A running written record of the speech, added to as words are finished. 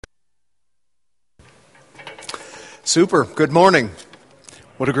Super. Good morning.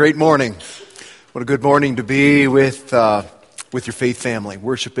 What a great morning. What a good morning to be with your faith family,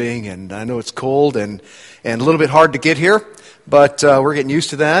 worshiping. And I know it's cold and a little bit hard to get here, but we're getting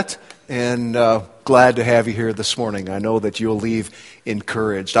used to that. And glad to have you here this morning. I know that you'll leave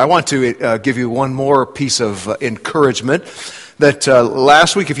encouraged. I want to give you one more piece of encouragement. That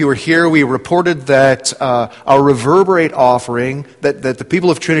last week, if you were here, we reported that our Reverberate offering, that the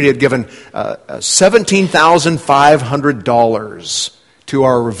people of Trinity had given $17,500 to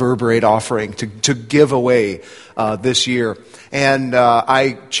our Reverberate offering to give away this year. And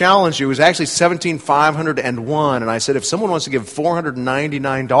I challenged you, it was actually $17,501, and I said, if someone wants to give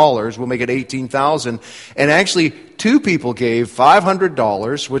 $499, we'll make it $18,000. And actually, two people gave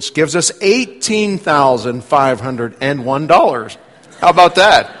 $500, which gives us $18,501. How about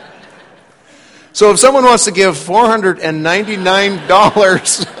that? So if someone wants to give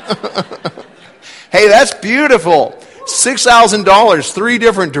 $499, hey, that's beautiful. $6,000, three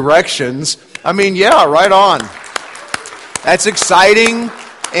different directions. I mean, yeah, right on. That's exciting,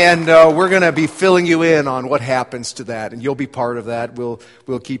 and we're going to be filling you in on what happens to that, and you'll be part of that. We'll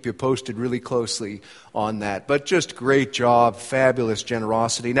keep you posted really closely on that. But just great job, fabulous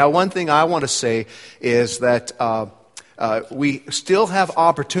generosity. Now, one thing I want to say is that we still have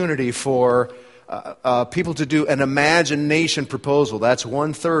opportunity for people to do an imagination proposal. That's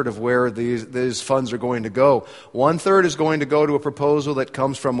 1/3 of where these funds are going to go. 1/3 is going to go to a proposal that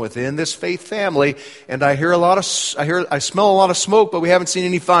comes from within this faith family. And I smell a lot of smoke, but we haven't seen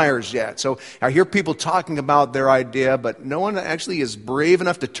any fires yet. So I hear people talking about their idea, but no one actually is brave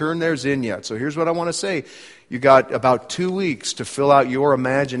enough to turn theirs in yet. So here's what I want to say. You got about 2 weeks to fill out your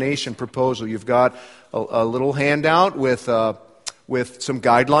imagination proposal. You've got a little handout with some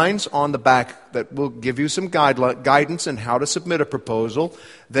guidelines on the back that will give you some guidance on how to submit a proposal.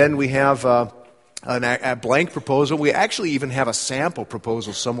 Then we have a blank proposal. We actually even have a sample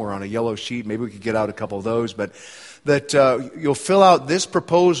proposal somewhere on a yellow sheet. Maybe we could get out a couple of those. But that you'll fill out this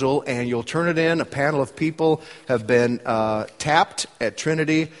proposal and you'll turn it in. A panel of people have been tapped at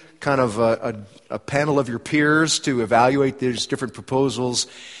Trinity, kind of a panel of your peers to evaluate these different proposals.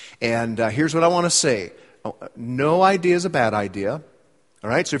 And here's what I want to say. No idea is a bad idea. All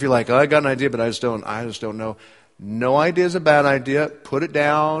right? So if you're like, I got an idea, but I just don't know. No idea is a bad idea. Put it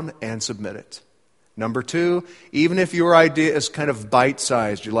down and submit it. Number 2, even if your idea is kind of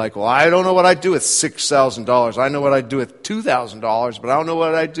bite-sized, you're like, well, I don't know what I'd do with $6,000. I know what I'd do with $2,000, but I don't know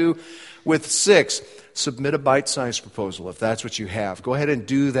what I'd do with 6. Submit a bite-sized proposal if that's what you have. Go ahead and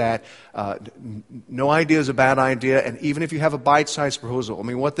do that. No idea is a bad idea, and even if you have a bite-sized proposal, I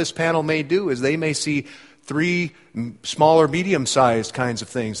mean, what this panel may do is they may see 3 smaller, medium-sized kinds of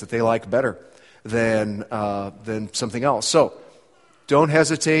things that they like better than something else. So don't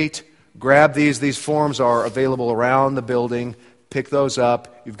hesitate. Grab these. These forms are available around the building. Pick those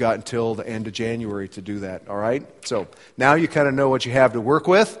up. You've got until the end of January to do that, all right? So now you kind of know what you have to work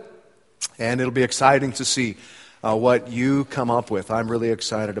with, and it'll be exciting to see what you come up with. I'm really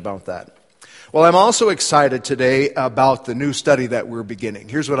excited about that. Well, I'm also excited today about the new study that we're beginning.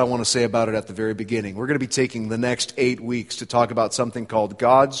 Here's what I want to say about it at the very beginning. We're going to be taking the next 8 weeks to talk about something called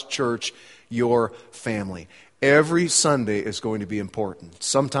God's Church, Your Family. Every Sunday is going to be important.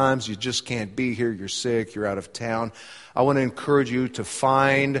 Sometimes you just can't be here, you're sick, you're out of town. I want to encourage you to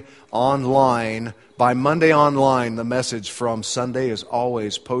find online, by Monday online, the message from Sunday is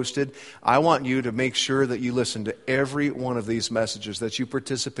always posted. I want you to make sure that you listen to every one of these messages, that you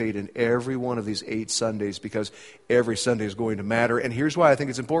participate in every one of these 8 Sundays, because every Sunday is going to matter. And here's why I think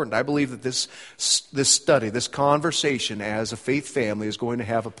it's important. I believe that this study, this conversation as a faith family is going to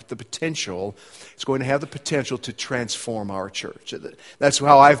have the potential to transform our church. That's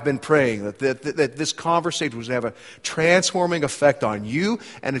how I've been praying, that this conversation was going to have a transforming effect on you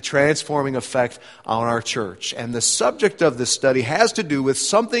and a transforming effect on our church. And the subject of this study has to do with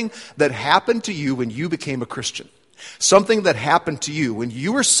something that happened to you when you became a Christian. Something that happened to you when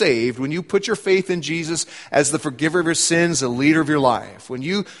you were saved, when you put your faith in Jesus as the forgiver of your sins, the leader of your life. When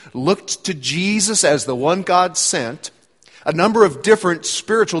you looked to Jesus as the one God sent, a number of different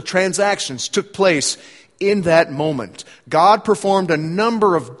spiritual transactions took place in that moment. God performed a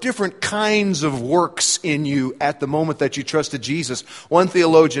number of different kinds of works in you at the moment that you trusted Jesus. One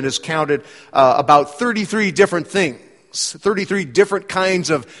theologian has counted about 33 different things, 33 different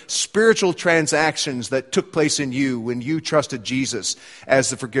kinds of spiritual transactions that took place in you when you trusted Jesus as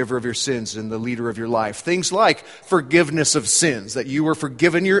the forgiver of your sins and the leader of your life. Things like forgiveness of sins, that you were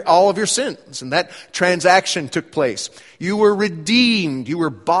forgiven all of your sins, and that transaction took place. You were redeemed. You were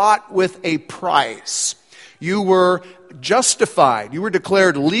bought with a price. You were justified. You were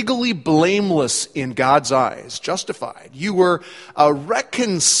declared legally blameless in God's eyes. Justified. You were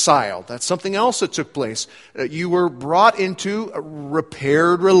reconciled. That's something else that took place. You were brought into a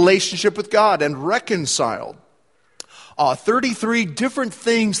repaired relationship with God and reconciled. 33 different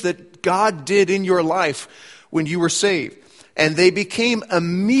things that God did in your life when you were saved. And they became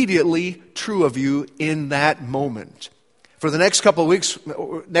immediately true of you in that moment. For the next couple of weeks,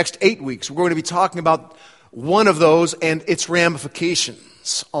 next 8 weeks, we're going to be talking about one of those and its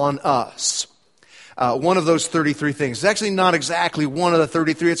ramifications on us. One of those 33 things. It's actually not exactly one of the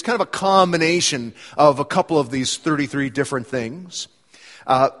 33. It's kind of a combination of a couple of these 33 different things.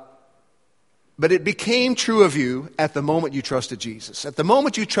 But it became true of you at the moment you trusted Jesus. At the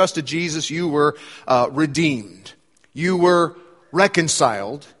moment you trusted Jesus, you were redeemed. You were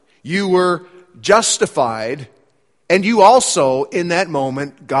reconciled. You were justified. And you also, in that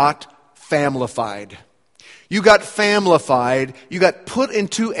moment, got familified. You got familified. You got put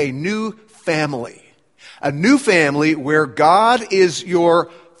into a new family. A new family where God is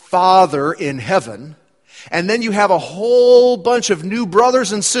your Father in heaven. And then you have a whole bunch of new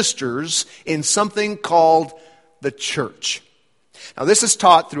brothers and sisters in something called the church. Now, this is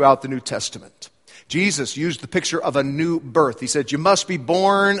taught throughout the New Testament. Jesus used the picture of a new birth. He said, you must be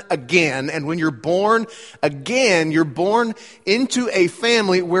born again. And when you're born again, you're born into a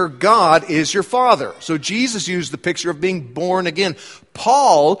family where God is your Father. So Jesus used the picture of being born again.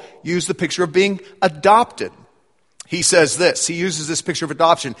 Paul used the picture of being adopted. He says this, he uses this picture of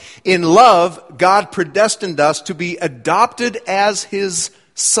adoption. In love, God predestined us to be adopted as His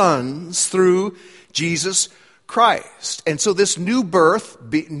sons through Jesus Christ. And so this new birth,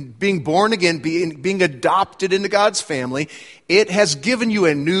 being born again, being adopted into God's family, it has given you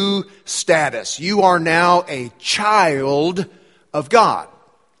a new status. You are now a child of God.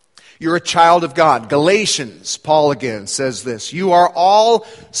 You're a child of God. Galatians, Paul again says this, you are all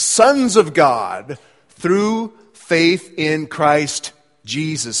sons of God through faith in Christ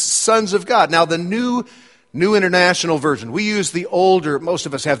Jesus. Sons of God. Now the New International Version. We use the older, most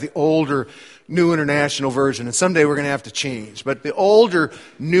of us have the older New International Version, and someday we're going to have to change. But the older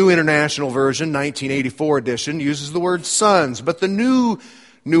New International Version, 1984 edition, uses the word sons. But the New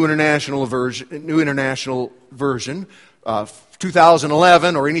International Version,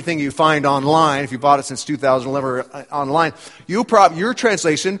 2011, or anything you find online, if you bought it since 2011 or online, your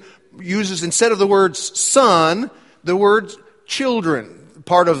translation uses, instead of the word son, the word children.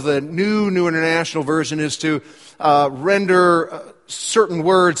 Part of the New International Version is to render certain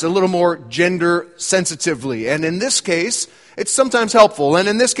words a little more gender sensitively. And in this case, it's sometimes helpful. And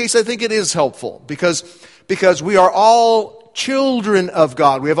in this case, I think it is helpful because we are all children of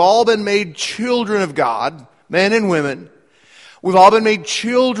God. We have all been made children of God, men and women. We've all been made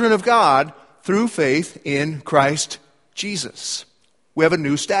children of God through faith in Christ Jesus. We have a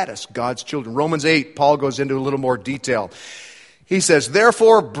new status, God's children. Romans 8, Paul goes into a little more detail. He says,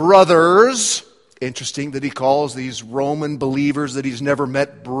 therefore, brothers, interesting that he calls these Roman believers that he's never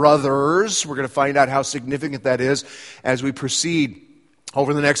met brothers. We're going to find out how significant that is as we proceed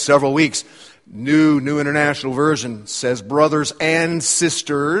over the next several weeks. New International Version says brothers and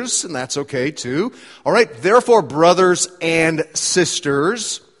sisters, and that's okay too. All right, therefore, brothers and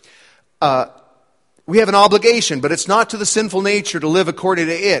sisters, we have an obligation, but it's not to the sinful nature to live according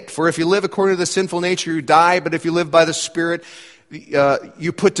to it. For if you live according to the sinful nature, you die. But if you live by the Spirit,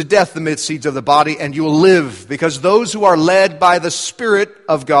 you put to death the misdeeds of the body, and you will live. Because those who are led by the Spirit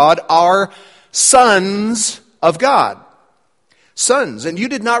of God are sons of God. Sons. And you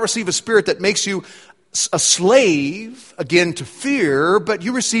did not receive a spirit that makes you a slave, again, to fear, but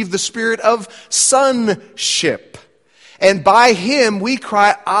you received the spirit of sonship. And by Him we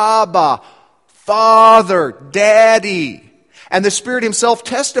cry, Abba, Father, Daddy. And the Spirit Himself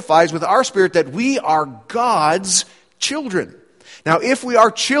testifies with our spirit that we are God's children. Now, if we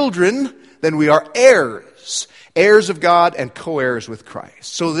are children, then we are heirs. Heirs of God and co-heirs with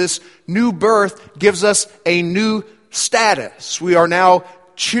Christ. So this new birth gives us a new status. We are now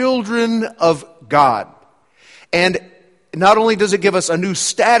children of God. And not only does it give us a new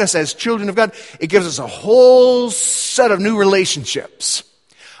status as children of God, it gives us a whole set of new relationships.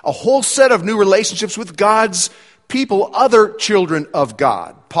 A whole set of new relationships with God's people, other children of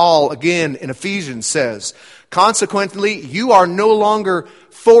God. Paul, again, in Ephesians says, consequently, you are no longer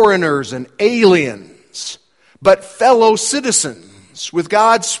foreigners and aliens, but fellow citizens with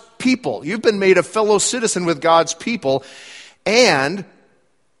God's people. You've been made a fellow citizen with God's people and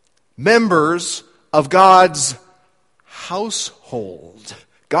members of God's household.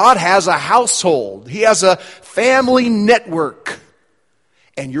 God has a household. He has a family network,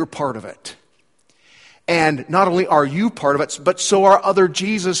 and you're part of it. And not only are you part of it, but so are other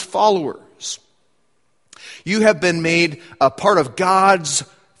Jesus followers. You have been made a part of God's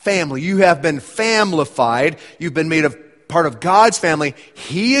family. You have been familified. You've been made a part of God's family.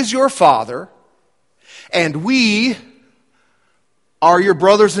 He is your Father, and we are your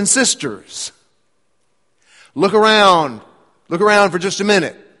brothers and sisters. Look around. Look around for just a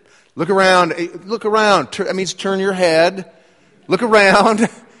minute. Look around. Look around. That means turn your head. Look around.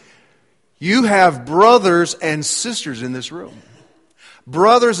 You have brothers and sisters in this room.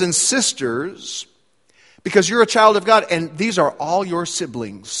 Brothers and sisters, because you're a child of God, and these are all your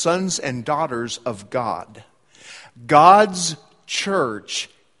siblings, sons and daughters of God. God's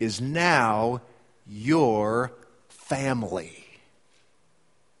church is now your family.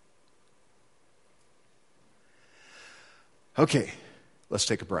 Okay, let's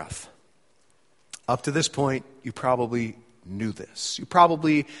take a breath. Up to this point, you probably knew this. You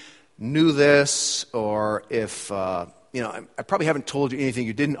probably knew this, or if, I probably haven't told you anything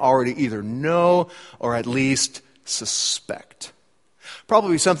you didn't already either know or at least suspect.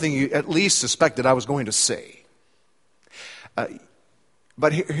 Probably something you at least suspected I was going to say.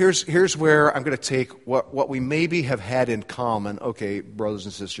 But here's where I'm going to take what we maybe have had in common. Okay, brothers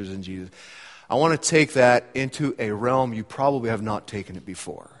and sisters in Jesus. I want to take that into a realm you probably have not taken it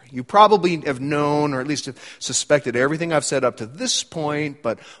before. You probably have known, or at least have suspected everything I've said up to this point,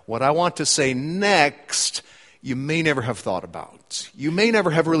 but what I want to say next, you may never have thought about. You may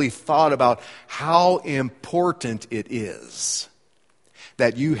never have really thought about how important it is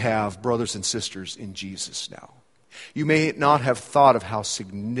that you have brothers and sisters in Jesus now. You may not have thought of how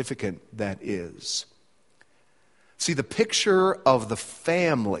significant that is. See, the picture of the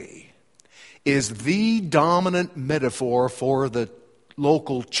family is the dominant metaphor for the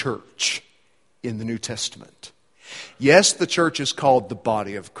local church in the New Testament. Yes, the church is called the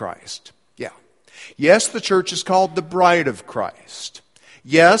body of Christ. Yeah. Yes, the church is called the bride of Christ.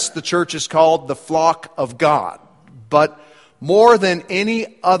 Yes, the church is called the flock of God. But more than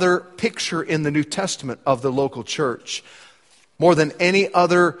any other picture in the New Testament of the local church, more than any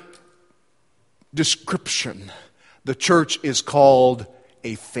other description, the church is called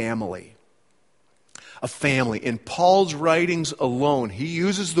a family. A family. In Paul's writings alone, he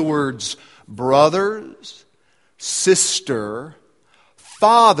uses the words brothers, sister,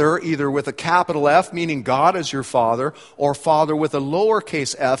 father, either with a capital F, meaning God as your father, or father with a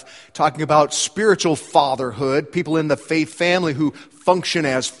lowercase f, talking about spiritual fatherhood, people in the faith family who function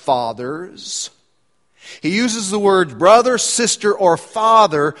as fathers. He uses the words brother, sister, or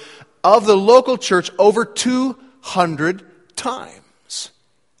father of the local church over 200 times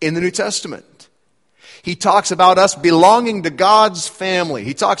in the New Testament. He talks about us belonging to God's family.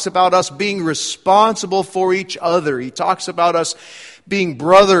 He talks about us being responsible for each other. He talks about us being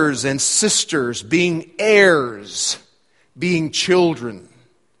brothers and sisters, being heirs, being children.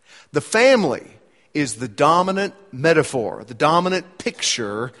 The family is the dominant metaphor, the dominant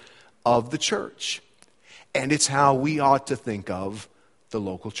picture of the church. And it's how we ought to think of the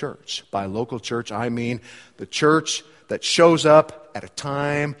local church. By local church, I mean the church that shows up at a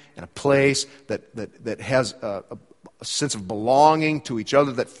time and a place that has a sense of belonging to each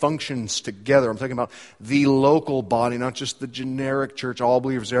other, that functions together. I'm talking about the local body, not just the generic church, all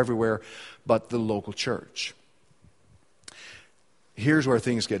believers everywhere, but the local church. Here's where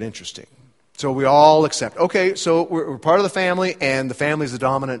things get interesting. So we all accept, okay, so we're part of the family, and the family is the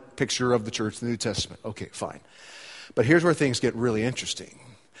dominant picture of the church in the New Testament. Okay, fine. But here's where things get really interesting.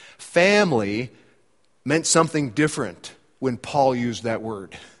 Family meant something different when Paul used that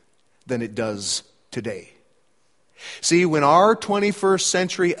word than it does today. See, when our 21st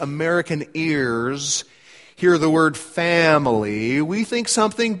century American ears hear the word family, we think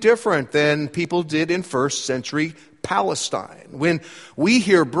something different than people did in first century Palestine. When we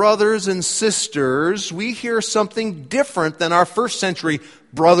hear brothers and sisters, we hear something different than our first century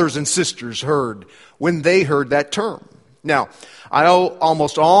brothers and sisters heard when they heard that term. Now, I owe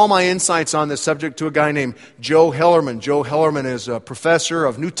almost all my insights on this subject to a guy named Joe Hellerman. Joe Hellerman is a professor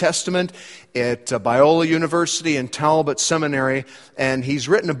of New Testament at Biola University and Talbot Seminary, and he's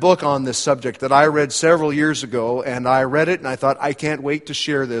written a book on this subject that I read several years ago, and I read it and I thought, I can't wait to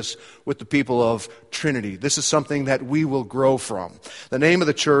share this with the people of Trinity. This is something that we will grow from. The name of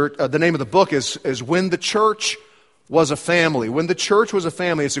the book is When the Church Was a Family. When the Church Was a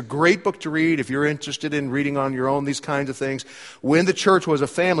Family. It's a great book to read if you're interested in reading on your own these kinds of things. When the Church Was a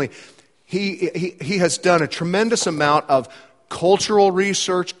Family. He has done a tremendous amount of cultural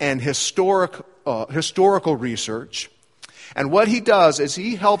research and historical research. And what he does is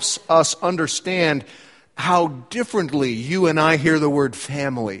he helps us understand how differently you and I hear the word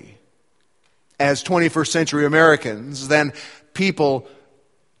family as 21st century Americans than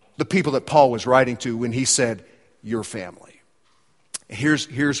the people that Paul was writing to when he said, your family.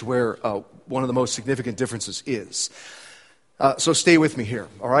 Here's where one of the most significant differences is. So stay with me here,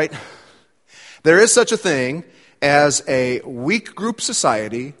 all right? There is such a thing as a weak group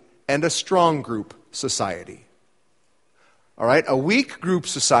society and a strong group society. All right? A weak group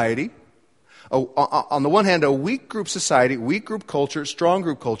society, on the one hand, a weak group society, weak group culture, strong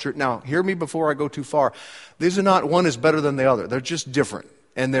group culture. Now, hear me before I go too far. These are not one is better than the other. They're just different.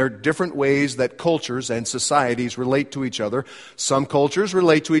 And there are different ways that cultures and societies relate to each other. Some cultures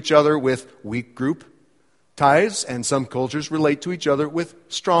relate to each other with weak group ties, and some cultures relate to each other with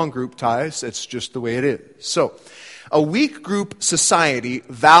strong group ties. It's just the way it is. So, a weak group society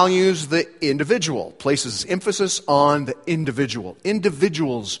values the individual, places emphasis on the individual.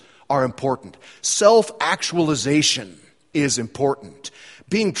 Individuals are important. Self-actualization is important.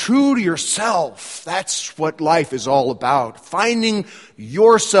 Being true to yourself, that's what life is all about. Finding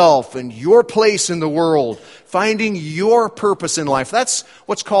yourself and your place in the world. Finding your purpose in life. That's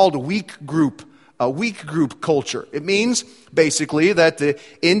what's called a weak group culture. It means basically that the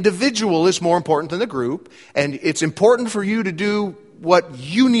individual is more important than the group, and it's important for you to do what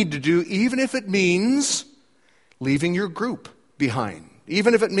you need to do, even if it means leaving your group behind.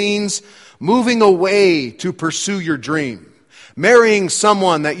 Even if it means moving away to pursue your dream. Marrying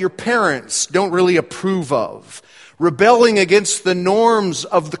someone that your parents don't really approve of. Rebelling against the norms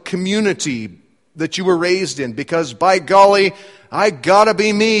of the community that you were raised in because, by golly, I gotta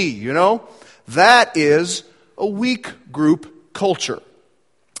be me, you know? That is a weak group culture.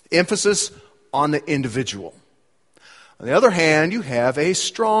 Emphasis on the individual. On the other hand, you have a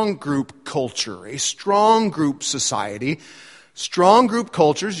strong group culture, a strong group society. Strong group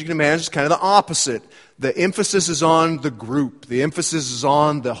cultures, you can imagine, is kind of the opposite. The emphasis is on the group. The emphasis is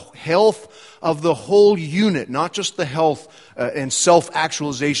on the health of the whole unit, not just the health and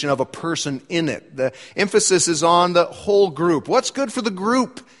self-actualization of a person in it. The emphasis is on the whole group. What's good for the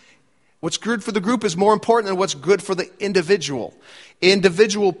group? What's good for the group is more important than what's good for the individual.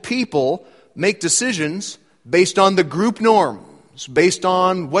 Individual people make decisions based on the group norms, based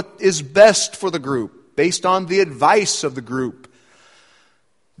on what is best for the group, based on the advice of the group,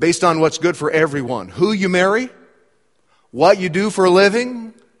 based on what's good for everyone. Who you marry, what you do for a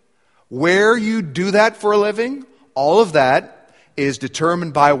living, where you do that for a living, all of that is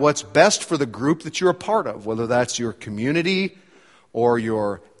determined by what's best for the group that you're a part of, whether that's your community or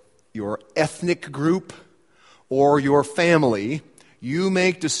your ethnic group or your family. You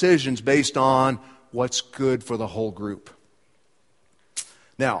make decisions based on what's good for the whole group.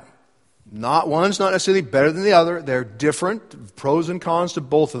 Now, one's not necessarily better than the other. They're different, pros and cons to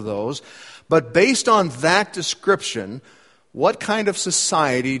both of those. But based on that description, what kind of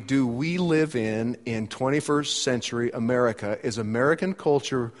society do we live in 21st century America? Is American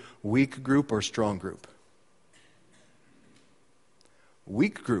culture weak group or strong group?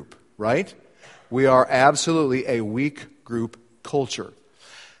 Weak group, right? We are absolutely a weak group culture.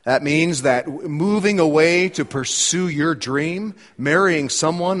 That means that moving away to pursue your dream, marrying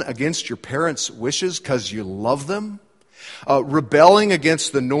someone against your parents' wishes because you love them, rebelling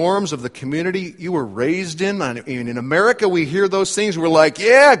against the norms of the community you were raised in. I mean, in America, we hear those things. We're like,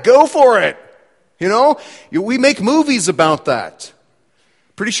 yeah, go for it. You know, we make movies about that.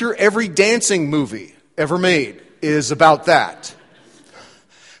 Pretty sure every dancing movie ever made is about that.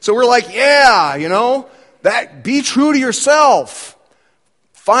 So we're like, yeah, you know, that be true to yourself.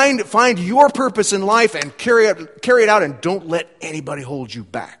 Find your purpose in life and carry it out, and don't let anybody hold you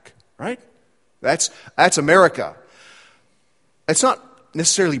back. Right? That's America. It's not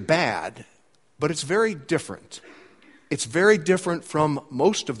necessarily bad, but it's very different. It's very different from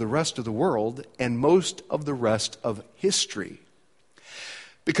most of the rest of the world and most of the rest of history.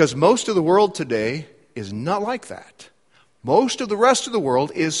 Because most of the world today is not like that. Most of the rest of the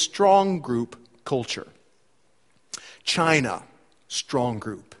world is strong group culture. China, strong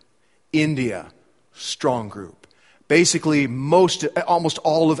group. India, strong group. Basically, almost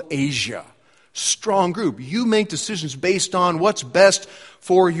all of Asia, strong group. You make decisions based on what's best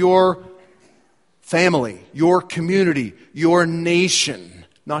for your family, your community, your nation,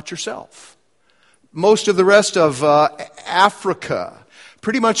 not yourself. Most of the rest of Africa,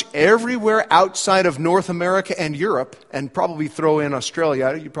 pretty much everywhere outside of North America and Europe, and probably throw in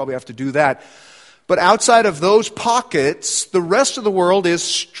Australia, you probably have to do that. But outside of those pockets, the rest of the world is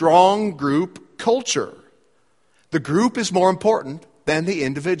strong group culture. The group is more important than the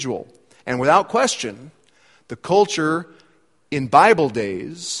individual. And without question, the culture in Bible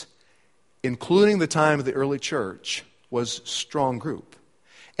days, including the time of the early church, was strong group.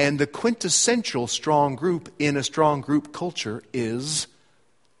 And the quintessential strong group in a strong group culture is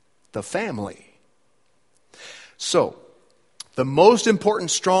the family. So, the most important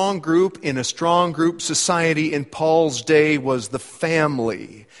strong group in a strong group society in Paul's day was the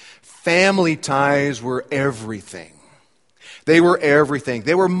family. Family ties were everything. They were everything.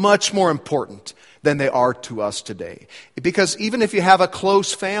 They were much more important than they are to us today. Because even if you have a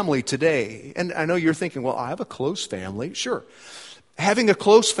close family today, and I know you're thinking, well, I have a close family. Sure. Having a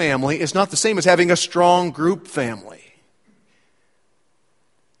close family is not the same as having a strong group family.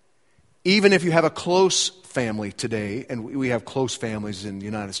 Even if you have a close family today, and we have close families in the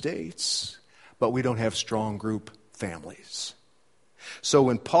United States, but we don't have strong group families. So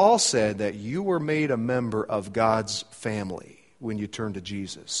when Paul said that you were made a member of God's family when you turn to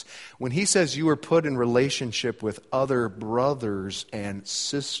Jesus, when he says you were put in relationship with other brothers and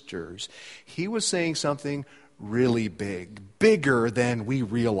sisters, he was saying something really big, bigger than we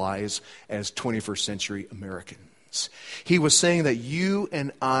realize as 21st century Americans. He was saying that you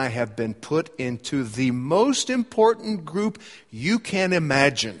and I have been put into the most important group you can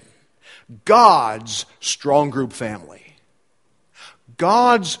imagine, God's strong group family.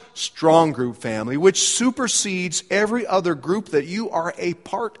 God's strong group family, which supersedes every other group that you are a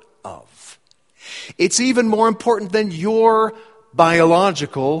part of. It's even more important than your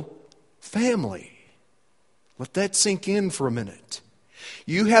biological family. Let that sink in for a minute.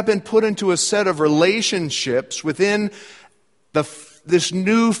 You have been put into a set of relationships within this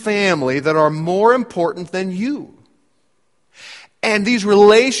new family that are more important than you. And these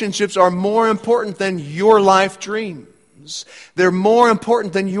relationships are more important than your life dreams. They're more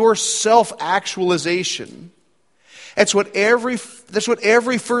important than your self-actualization. That's what every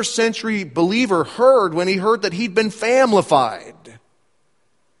first century believer heard when he heard that he'd been familified.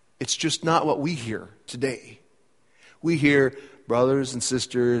 It's just not what we hear today. We hear, brothers and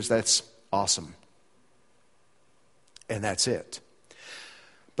sisters, that's awesome. And that's it.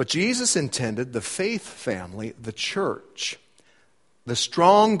 But Jesus intended the faith family, the church, the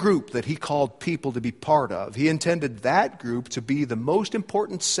strong group that he called people to be part of, he intended that group to be the most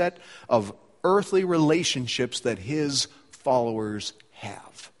important set of earthly relationships that his followers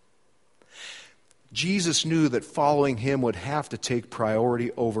have. Jesus knew that following him would have to take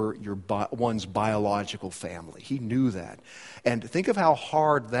priority over one's biological family. He knew that. And think of how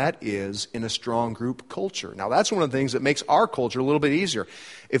hard that is in a strong group culture. Now, that's one of the things that makes our culture a little bit easier.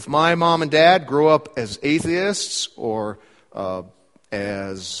 If my mom and dad grow up as atheists or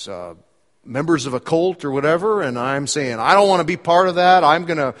as members of a cult or whatever, and I'm saying, I don't want to be part of that.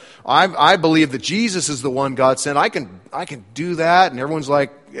 I believe that Jesus is the one God sent. I can do that. And everyone's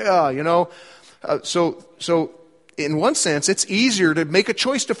like, yeah, you know. So in one sense, it's easier to make a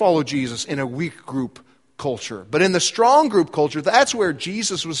choice to follow Jesus in a weak group culture. But in the strong group culture, that's where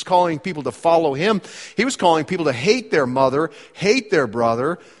Jesus was calling people to follow him. He was calling people to hate their mother, hate their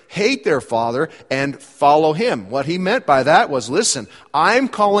brother, hate their father, and follow him. What he meant by that was, listen, I'm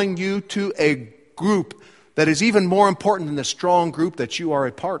calling you to a group that is even more important than the strong group that you are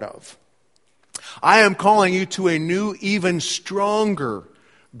a part of. I am calling you to a new, even stronger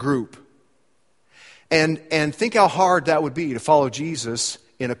group. And think how hard that would be to follow Jesus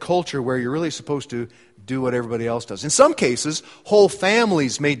in a culture where you're really supposed to do what everybody else does. In some cases, whole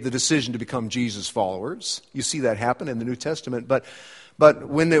families made the decision to become Jesus followers. You see that happen in the New Testament. But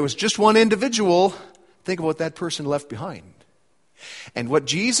when there was just one individual, think of what that person left behind. And what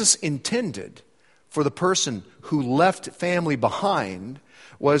Jesus intended for the person who left family behind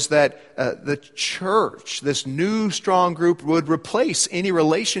was that the church, this new strong group, would replace any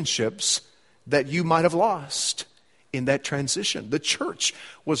relationships that you might have lost in that transition. The church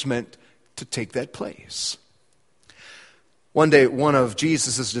was meant to take that place. One day, one of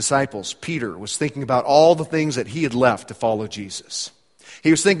Jesus' disciples, Peter, was thinking about all the things that he had left to follow Jesus. He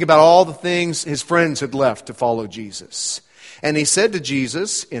was thinking about all the things his friends had left to follow Jesus. And he said to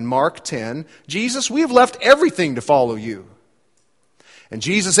Jesus in Mark 10, Jesus, we have left everything to follow you. And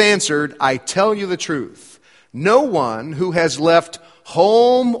Jesus answered, I tell you the truth. No one who has left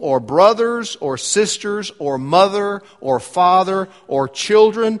home or brothers or sisters or mother or father or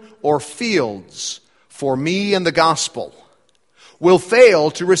children or fields for me and the gospel will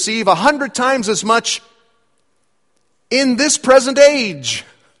fail to receive 100 times as much in this present age.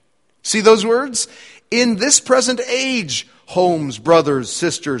 See those words? In this present age, homes, brothers,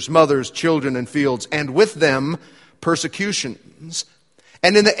 sisters, mothers, children, and fields, and with them persecutions,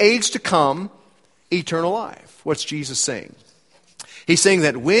 and in the age to come, eternal life. What's Jesus saying? He's saying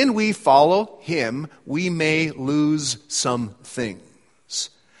that when we follow him, we may lose some things.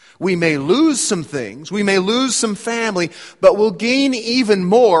 We may lose some things, we may lose some family, but we'll gain even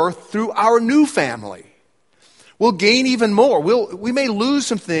more through our new family. We'll gain even more. We may lose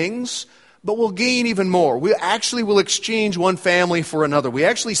some things, but we'll gain even more. We actually will exchange one family for another. We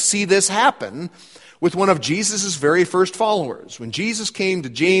actually see this happen with one of Jesus' very first followers. When Jesus came to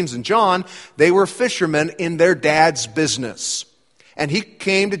James and John, they were fishermen in their dad's business. And he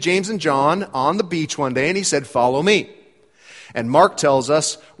came to James and John on the beach one day and he said, "Follow me." And Mark tells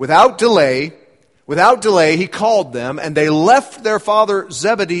us, without delay, he called them and they left their father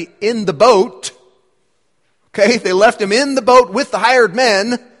Zebedee in the boat. Okay, they left him in the boat with the hired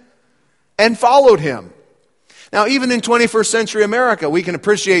men and followed him. Now, even in 21st century America, we can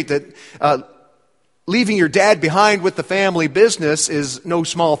appreciate that leaving your dad behind with the family business is no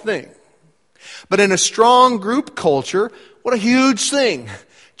small thing. But in a strong group culture, what a huge thing.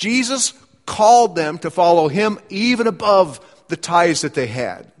 Jesus called them to follow him even above the ties that they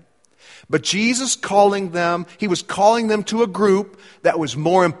had. But Jesus he was calling them to a group that was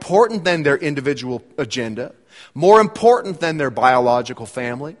more important than their individual agenda, more important than their biological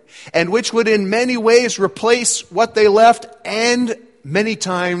family, and which would in many ways replace what they left and many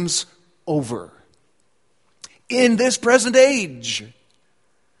times over. In this present age.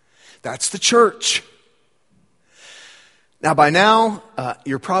 That's the church. Now, by now,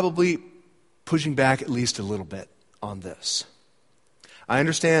 you're probably pushing back at least a little bit on this. I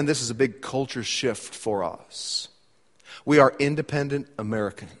understand this is a big culture shift for us. We are independent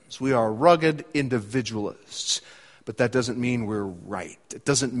Americans. We are rugged individualists. But that doesn't mean we're right. It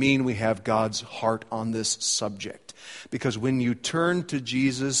doesn't mean we have God's heart on this subject. Because when you turn to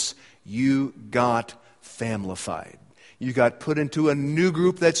Jesus, you got familified. You got put into a new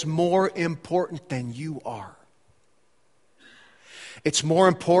group that's more important than you are. It's more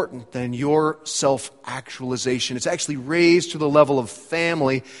important than your self-actualization. It's actually raised to the level of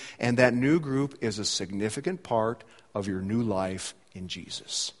family, and that new group is a significant part of your new life in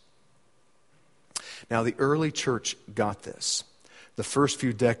Jesus. Now, the early church got this. The first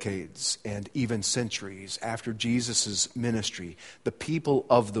few decades and even centuries after Jesus' ministry, the people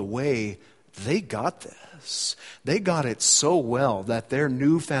of the way, they got this. They got it so well that their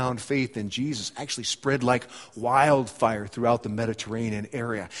newfound faith in Jesus actually spread like wildfire throughout the Mediterranean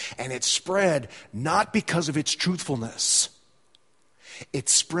area. And it spread not because of its truthfulness. It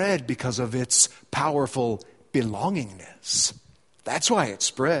spread because of its powerful belongingness. That's why it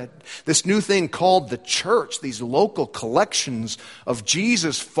spread. This new thing called the church, these local collections of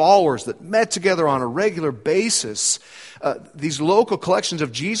Jesus followers that met together on a regular basis, these local collections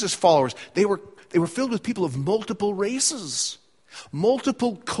of Jesus followers, they were filled with people of multiple races,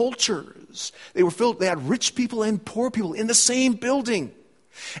 multiple cultures. They had rich people and poor people in the same building.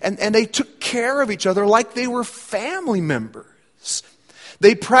 And they took care of each other like they were family members.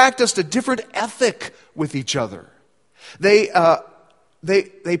 They practiced a different ethic with each other. They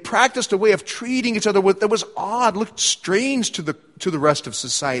practiced a way of treating each other that was odd, looked strange to the rest of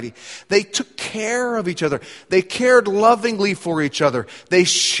society. They took care of each other. They cared lovingly for each other. They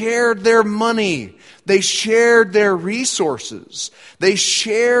shared their money. They shared their resources. They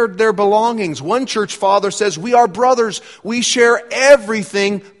shared their belongings. One church father says, "We are brothers. We share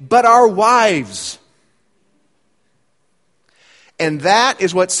everything but our wives." And that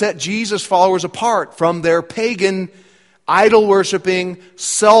is what set Jesus followers apart from their pagan, idol-worshiping,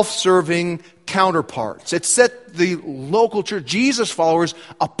 self-serving counterparts. It set the local church, Jesus followers,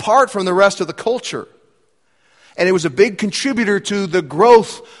 apart from the rest of the culture. And it was a big contributor to the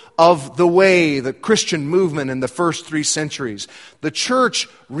growth of the way, the Christian movement in the first 3 centuries. The church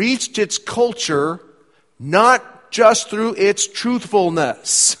reached its culture not just through its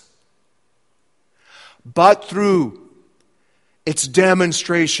truthfulness, but through its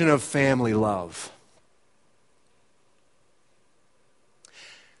demonstration of family love.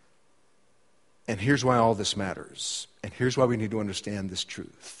 And here's why all this matters. And here's why we need to understand this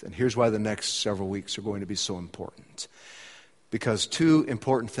truth. And here's why the next several weeks are going to be so important. Because 2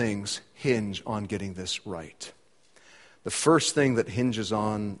 important things hinge on getting this right. The first thing that hinges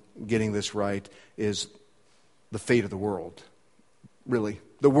on getting this right is the fate of the world. Really,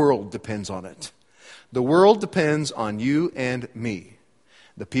 the world depends on it. The world depends on you and me,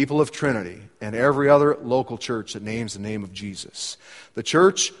 the people of Trinity, and every other local church that names the name of Jesus.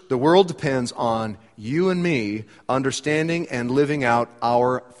 The world depends on you and me understanding and living out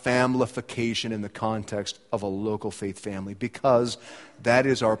our familification in the context of a local faith family, because that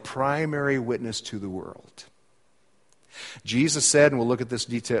is our primary witness to the world. Jesus said, and we'll look at this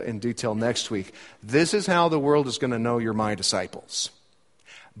in detail next week, this is how the world is going to know you're my disciples.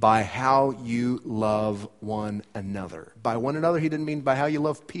 by how you love one another. By one another, he didn't mean by how you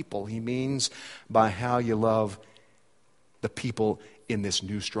love people. He means by how you love the people in this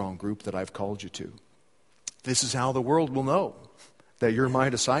new strong group that I've called you to. This is how the world will know that you're my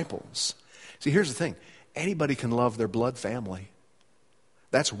disciples. See, here's the thing. Anybody can love their blood family.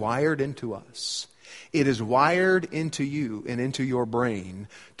 That's wired into us. It is wired into you and into your brain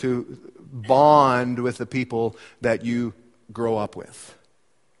to bond with the people that you grow up with.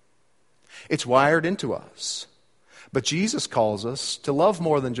 It's wired into us. But Jesus calls us to love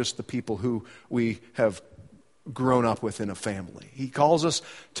more than just the people who we have grown up with in a family. He calls us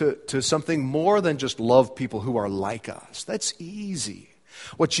to something more than just love people who are like us. That's easy.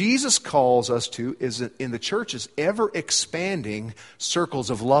 What Jesus calls us to is in the church is ever expanding circles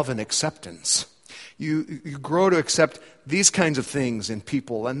of love and acceptance. You grow to accept these kinds of things in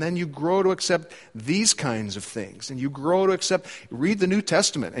people, and then you grow to accept these kinds of things, and you grow to accept, read the New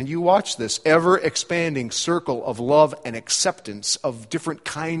Testament, and you watch this ever-expanding circle of love and acceptance of different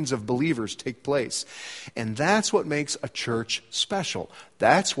kinds of believers take place. And that's what makes a church special.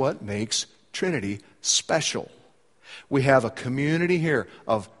 That's what makes Trinity special. We have a community here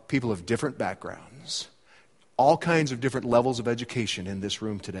of people of different backgrounds, all kinds of different levels of education in this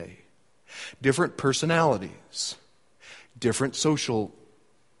room today. Different personalities, different social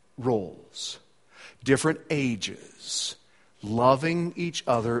roles, different ages, loving each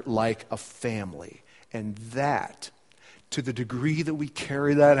other like a family. And that, to the degree that we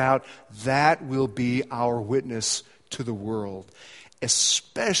carry that out, that will be our witness to the world.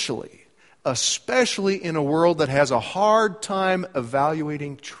 Especially in a world that has a hard time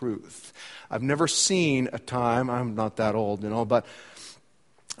evaluating truth. I've never seen a time, I'm not that old, but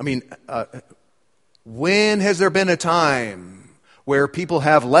when has there been a time where people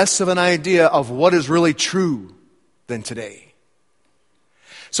have less of an idea of what is really true than today?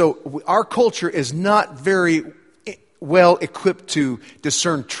 So our culture is not very well equipped to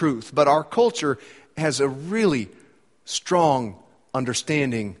discern truth, but our culture has a really strong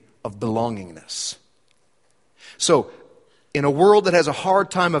understanding of belongingness. So in a world that has a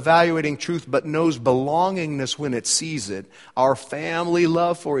hard time evaluating truth but knows belongingness when it sees it, our family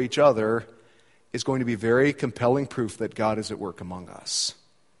love for each other is going to be very compelling proof that God is at work among us.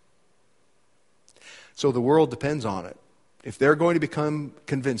 So the world depends on it. If they're going to become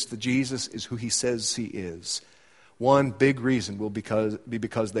convinced that Jesus is who he says he is, one big reason will be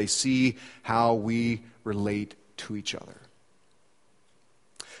because they see how we relate to each other.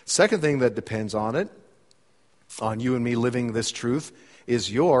 Second thing that depends on it, on you and me living this truth, is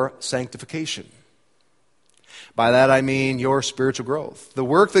your sanctification. By that I mean your spiritual growth. The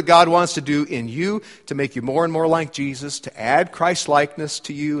work that God wants to do in you to make you more and more like Jesus, to add Christ-likeness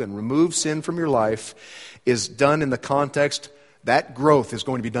to you and remove sin from your life, is done in the context, that growth is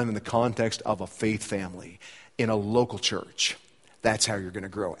going to be done in the context of a faith family, in a local church. That's how you're going to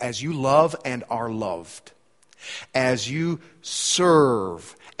grow. As you love and are loved. As you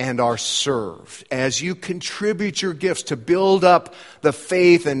serve and are served, as you contribute your gifts to build up the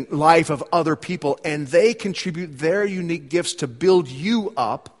faith and life of other people, and they contribute their unique gifts to build you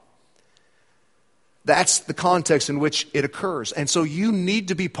up, that's the context in which it occurs. And so you need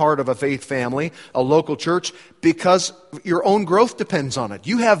to be part of a faith family, a local church, because your own growth depends on it.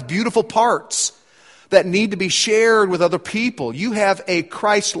 You have beautiful parts that need to be shared with other people. You have a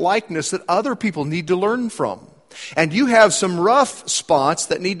Christ-likeness that other people need to learn from. And you have some rough spots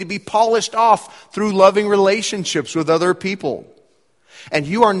that need to be polished off through loving relationships with other people. And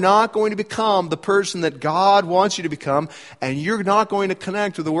you are not going to become the person that God wants you to become, and you're not going to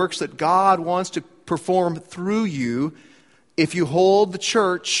connect with the works that God wants to perform through you if you hold the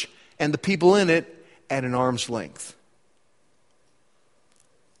church and the people in it at an arm's length.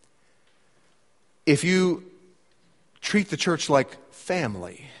 If you treat the church like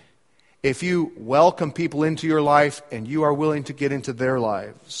family, if you welcome people into your life and you are willing to get into their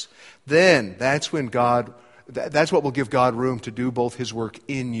lives, then that's when that's what will give God room to do both his work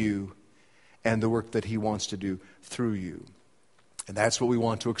in you and the work that he wants to do through you. And that's what we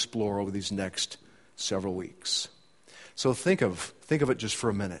want to explore over these next several weeks. So think of it just for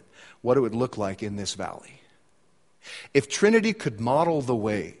a minute, what it would look like in this valley. If Trinity could model the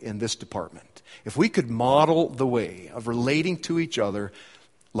way in this department, if we could model the way of relating to each other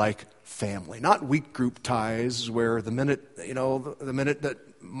like family, not weak group ties where the minute that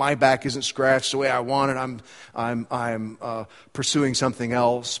my back isn't scratched the way I want it, I'm pursuing something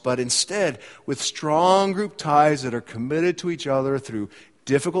else, but instead with strong group ties that are committed to each other through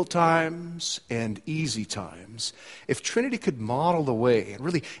difficult times and easy times. If Trinity could model the way, and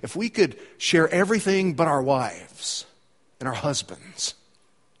really if we could share everything but our wives and our husbands,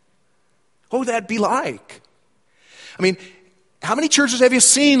 What would that be like? I mean, how many churches have you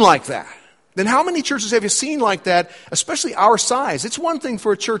seen like that? Then how many churches have you seen like that, especially our size? It's one thing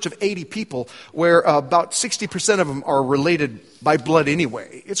for a church of 80 people where about 60% of them are related by blood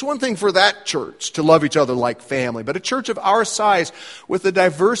anyway. It's one thing for that church to love each other like family. But a church of our size with the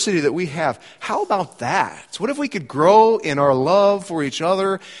diversity that we have, how about that? What if we could grow in our love for each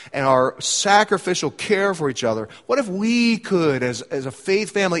other and our sacrificial care for each other? What if we could, as a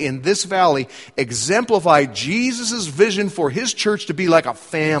faith family in this valley, exemplify Jesus' vision for his church to be like a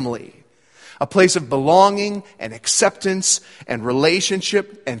family? A place of belonging and acceptance and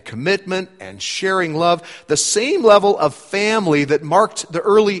relationship and commitment and sharing love. The same level of family that marked the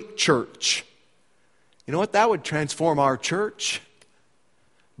early church. You know what? That would transform our church.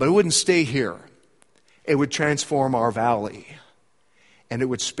 But it wouldn't stay here. It would transform our valley. And it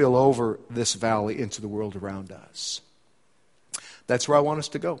would spill over this valley into the world around us. That's where I want us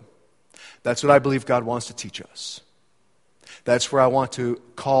to go. That's what I believe God wants to teach us. That's where I want to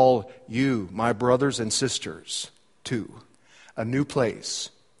call you, my brothers and sisters, to a new place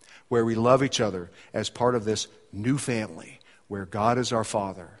where we love each other as part of this new family, where God is our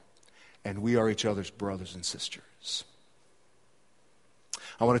Father and we are each other's brothers and sisters.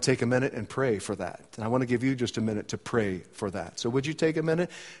 I want to take a minute and pray for that. And I want to give you just a minute to pray for that. So would you take a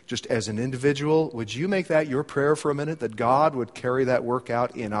minute, just as an individual, would you make that your prayer for a minute, that God would carry that work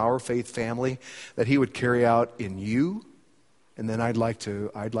out in our faith family, that he would carry out in you? And then I'd like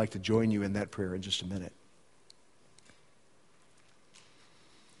to join you in that prayer in just a minute.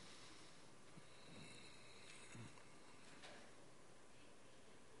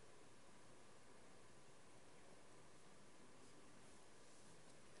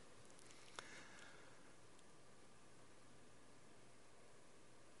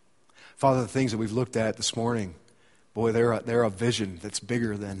 Father, the things that we've looked at this morning, boy, they're a vision that's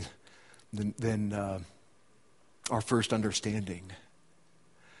bigger than our first understanding.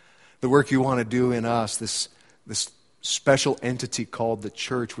 The work you want to do in us, this special entity called the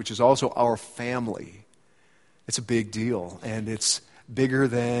church, which is also our family, it's a big deal, and it's bigger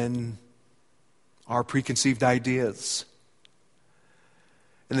than our preconceived ideas.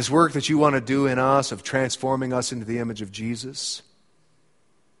 And this work that you want to do in us of transforming us into the image of Jesus,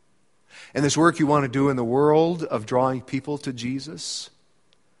 and this work you want to do in the world of drawing people to Jesus,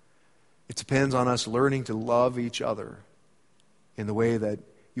 it depends on us learning to love each other in the way that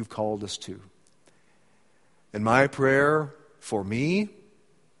you've called us to. And my prayer for me,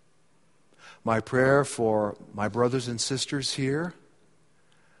 my prayer for my brothers and sisters here,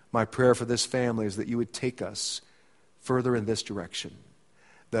 my prayer for this family is that you would take us further in this direction,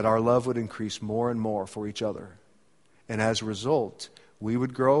 that our love would increase more and more for each other. And as a result, we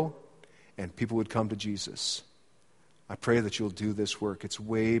would grow and people would come to Jesus. I pray that you'll do this work. It's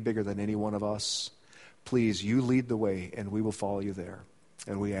way bigger than any one of us. Please, you lead the way, and we will follow you there.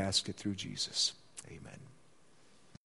 And we ask it through Jesus. Amen.